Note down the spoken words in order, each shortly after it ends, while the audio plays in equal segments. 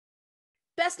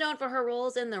Best known for her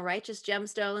roles in The Righteous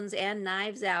Gemstones and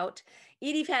Knives Out,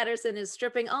 Edi Patterson is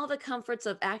stripping all the comforts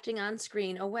of acting on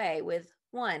screen away with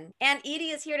one. And Edi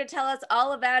is here to tell us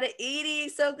all about it. Edi,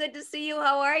 so good to see you.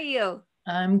 How are you?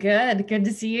 I'm good. Good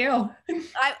to see you.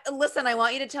 I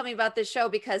want you to tell me about this show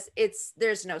because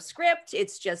there's no script.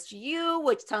 It's just you,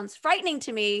 which sounds frightening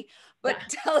to me, but Yeah.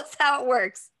 tell us how it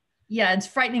works. Yeah, it's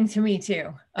frightening to me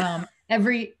too.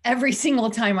 Every single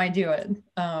time I do it,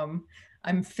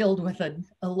 I'm filled with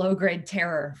a low grade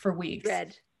terror for weeks.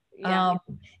 Dread. Yeah.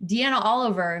 Deanna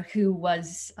Oliver, who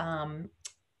was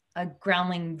a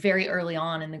groundling very early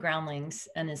on in the groundlings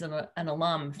and is an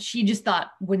alum, she just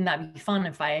thought, wouldn't that be fun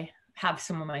if I have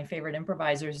some of my favorite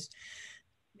improvisers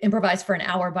improvise for an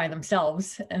hour by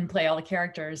themselves and play all the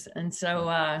characters. And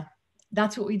so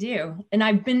that's what we do. And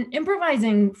I've been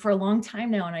improvising for a long time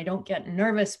now, and I don't get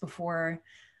nervous before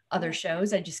other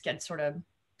shows. I just get sort of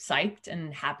psyched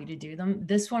and happy to do them.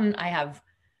 This one, I have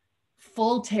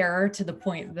full terror to the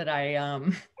point that I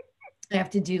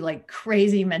have to do like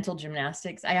crazy mental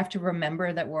gymnastics. I have to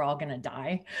remember that we're all gonna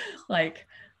die, like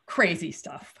crazy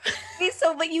stuff.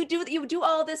 But you do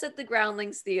all this at the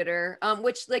Groundlings Theater,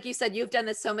 which, like you said, you've done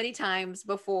this so many times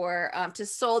before, to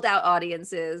sold out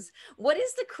audiences. What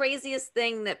is the craziest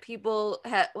thing that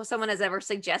someone has ever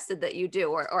suggested that you do,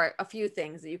 or a few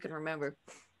things that you can remember?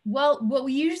 Well, what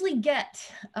we usually get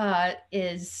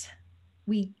is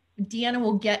Deanna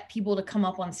will get people to come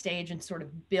up on stage and sort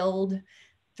of build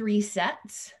 3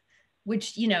 sets,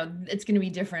 which, it's going to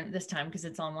be different this time because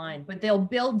it's online, but they'll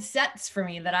build sets for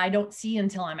me that I don't see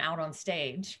until I'm out on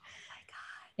stage. Oh my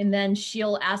God. And then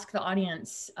she'll ask the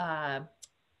audience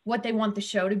what they want the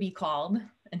show to be called.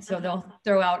 And so they'll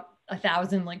throw out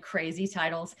 1,000 like crazy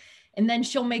titles. And then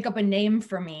she'll make up a name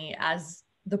for me as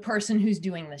the person who's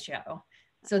doing the show.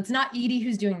 So it's not Edi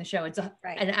who's doing the show. It's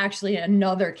actually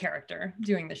another character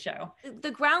doing the show. The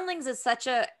Groundlings is such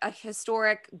a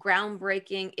historic,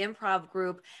 groundbreaking improv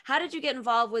group. How did you get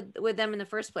involved with them in the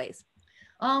first place?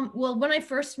 Well, when I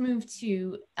first moved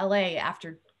to LA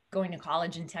after going to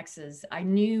college in Texas, I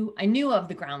knew of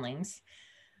the Groundlings,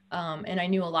 and I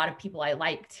knew a lot of people I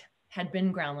liked had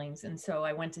been Groundlings. And so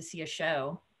I went to see a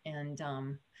show and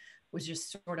was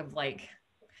just sort of like,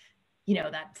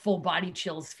 that full body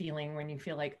chills feeling when you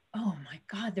feel like, oh my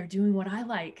God, they're doing what I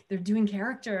like. They're doing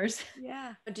characters.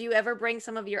 Yeah. Do you ever bring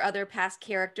some of your other past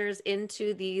characters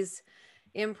into these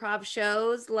improv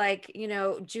shows, like,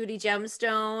 Judy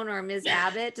Gemstone or Ms.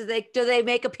 Abbott? Do they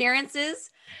make appearances?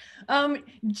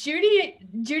 Judy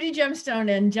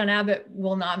Gemstone and Jen Abbott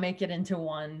will not make it into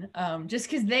one, just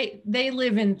because they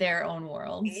live in their own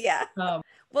worlds. Yeah.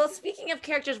 Well, speaking of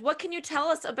characters, what can you tell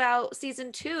us about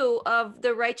season 2 of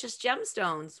The Righteous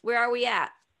Gemstones? Where are we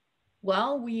at?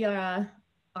 Well, we are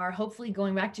hopefully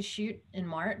going back to shoot in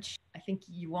March. I think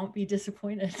you won't be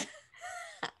disappointed.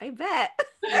 I bet.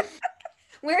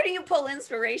 Where do you pull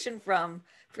inspiration from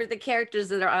for the characters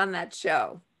that are on that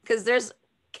show? Because there's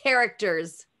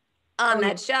characters on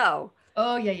that show.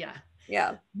 Oh, yeah.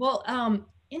 Yeah. Well,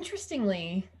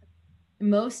 interestingly,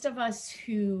 most of us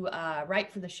who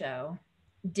write for the show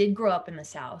did grow up in the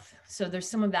South. So there's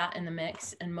some of that in the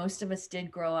mix. And most of us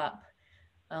did grow up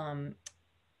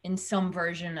in some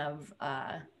version of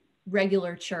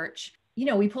regular church.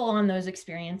 We pull on those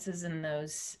experiences and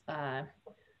those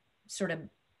sort of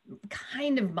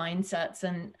kind of mindsets.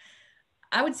 And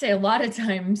I would say a lot of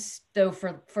times, though,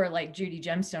 for like Judy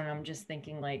Gemstone, I'm just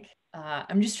thinking like,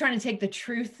 I'm just trying to take the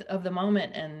truth of the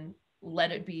moment and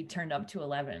let it be turned up to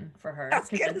 11 for her. I was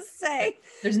going to say.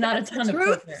 There's not a ton of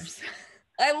filters.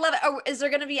 I love it. Oh, is there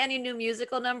going to be any new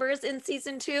musical numbers in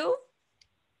season 2?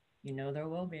 There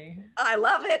will be. I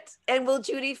love it. And will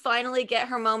Judy finally get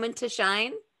her moment to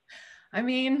shine? I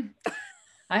mean,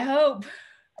 I hope.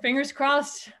 Fingers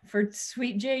crossed for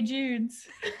sweet J. Jude's.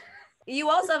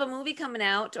 You also have a movie coming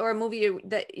out, or a movie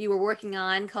that you were working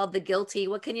on called The Guilty.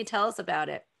 What can you tell us about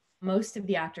it? Most of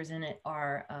the actors in it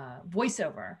are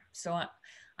voiceover. So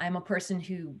I'm a person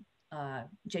who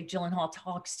Jake Gyllenhaal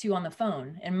talks to on the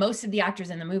phone, and most of the actors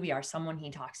in the movie are someone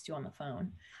he talks to on the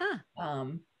phone.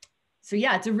 So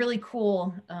yeah, it's a really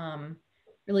cool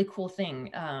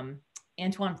thing.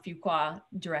 Antoine Fuqua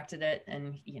directed it,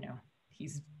 and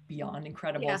he's beyond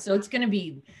incredible. Yeah. So it's going to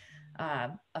be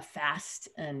a fast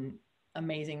and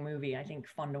amazing movie. I think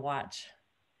fun to watch.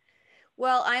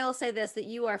 Well, I will say this, that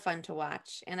you are fun to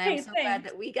watch, and I'm so glad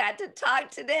that we got to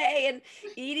talk today. And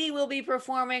Edi will be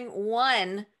performing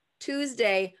one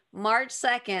Tuesday, March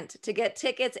 2nd. To get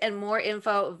tickets and more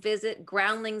info, visit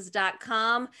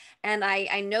groundlings.com. And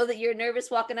I know that you're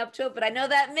nervous walking up to it, but I know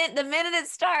that the minute it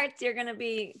starts, you're going to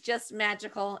be just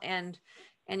magical and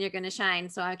you're going to shine.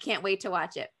 So I can't wait to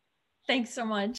watch it. Thanks so much.